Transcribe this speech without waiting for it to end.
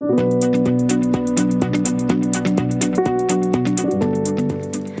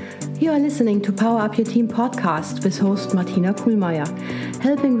listening to Power Up Your Team podcast with host Martina Kuhlmeier,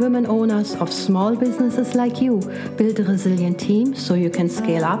 helping women owners of small businesses like you build a resilient team so you can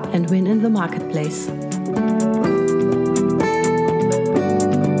scale up and win in the marketplace.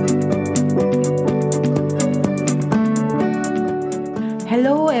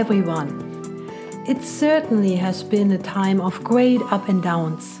 Hello everyone. It certainly has been a time of great up and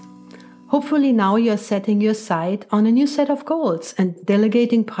downs. Hopefully now you're setting your sight on a new set of goals and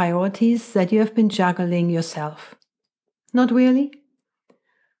delegating priorities that you have been juggling yourself. Not really?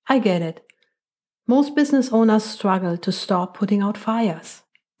 I get it. Most business owners struggle to stop putting out fires.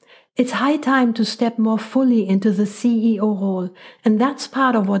 It's high time to step more fully into the CEO role, and that's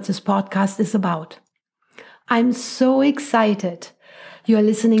part of what this podcast is about. I'm so excited you are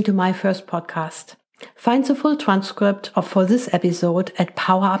listening to my first podcast. Find the full transcript for this episode at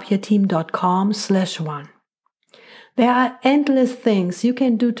powerupyourteam.com/1. There are endless things you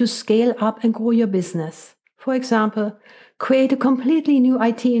can do to scale up and grow your business. For example, create a completely new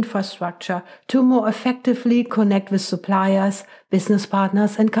IT infrastructure to more effectively connect with suppliers, business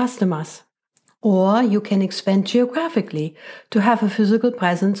partners, and customers. Or you can expand geographically to have a physical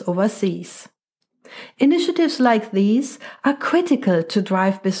presence overseas. Initiatives like these are critical to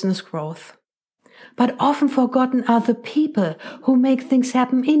drive business growth. But often forgotten are the people who make things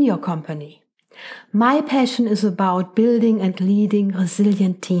happen in your company. My passion is about building and leading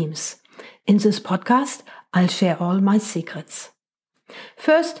resilient teams. In this podcast, I'll share all my secrets.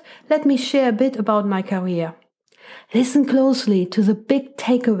 First, let me share a bit about my career. Listen closely to the big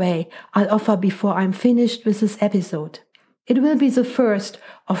takeaway I'll offer before I'm finished with this episode. It will be the first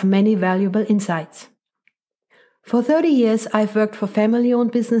of many valuable insights. For 30 years, I've worked for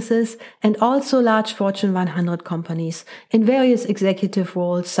family-owned businesses and also large Fortune 100 companies in various executive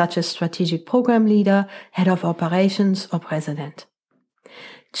roles such as strategic program leader, head of operations, or president.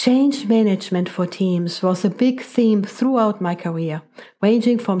 Change management for teams was a big theme throughout my career,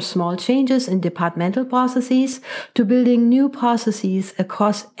 ranging from small changes in departmental processes to building new processes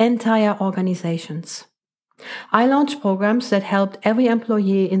across entire organizations. I launched programs that helped every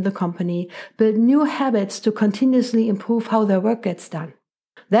employee in the company build new habits to continuously improve how their work gets done.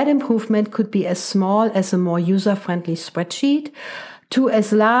 That improvement could be as small as a more user-friendly spreadsheet to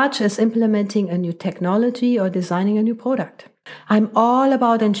as large as implementing a new technology or designing a new product. I'm all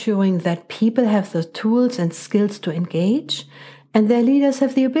about ensuring that people have the tools and skills to engage, and their leaders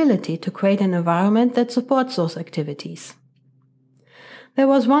have the ability to create an environment that supports those activities. There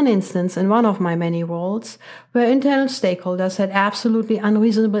was one instance in one of my many roles where internal stakeholders had absolutely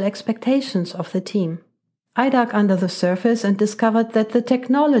unreasonable expectations of the team. I dug under the surface and discovered that the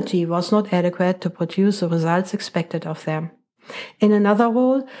technology was not adequate to produce the results expected of them. In another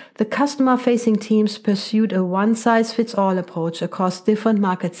role, the customer-facing teams pursued a one-size-fits-all approach across different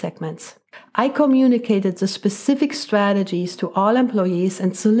market segments. I communicated the specific strategies to all employees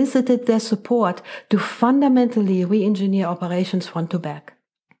and solicited their support to fundamentally re-engineer operations front to back.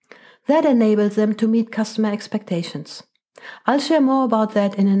 That enabled them to meet customer expectations. I'll share more about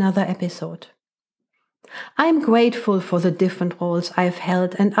that in another episode. I'm grateful for the different roles I've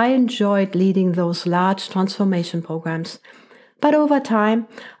held, and I enjoyed leading those large transformation programs. But over time,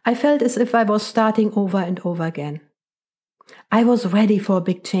 I felt as if I was starting over and over again. I was ready for a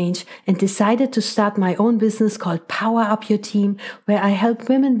big change and decided to start my own business called Power Up Your Team, where I help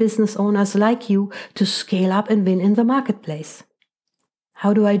women business owners like you to scale up and win in the marketplace.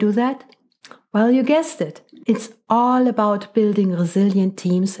 How do I do that? Well, you guessed it. It's all about building resilient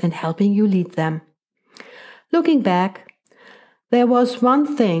teams and helping you lead them. Looking back, there was one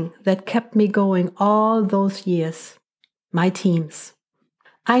thing that kept me going all those years: my teams.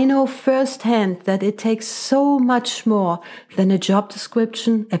 I know firsthand that it takes so much more than a job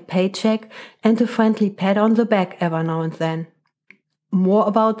description, a paycheck, and a friendly pat on the back every now and then. More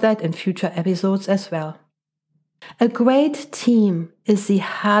about that in future episodes as well. A great team is the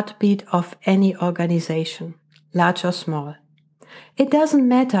heartbeat of any organization, large or small. It doesn't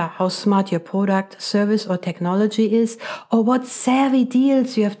matter how smart your product, service, or technology is, or what savvy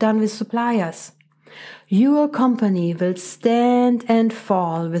deals you have done with suppliers. Your company will stand and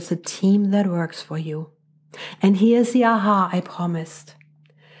fall with the team that works for you. And here's the aha I promised.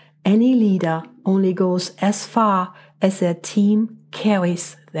 Any leader only goes as far as their team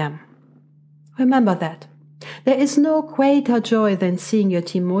carries them. Remember that. There is no greater joy than seeing your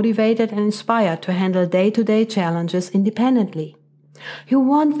team motivated and inspired to handle day-to-day challenges independently. You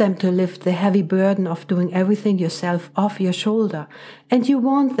want them to lift the heavy burden of doing everything yourself off your shoulder, and you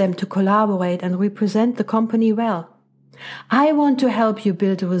want them to collaborate and represent the company well. I want to help you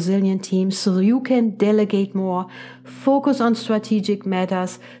build a resilient team so you can delegate more, focus on strategic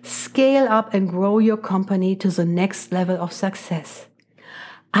matters, scale up and grow your company to the next level of success.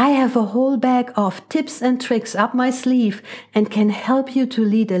 I have a whole bag of tips and tricks up my sleeve and can help you to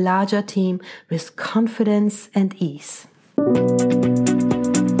lead a larger team with confidence and ease.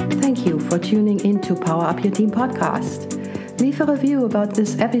 Thank you for tuning in to Power Up Your Team podcast. Leave a review about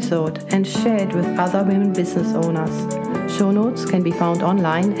this episode and share it with other women business owners. Show notes can be found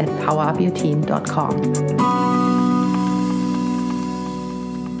online at powerupyourteam.com.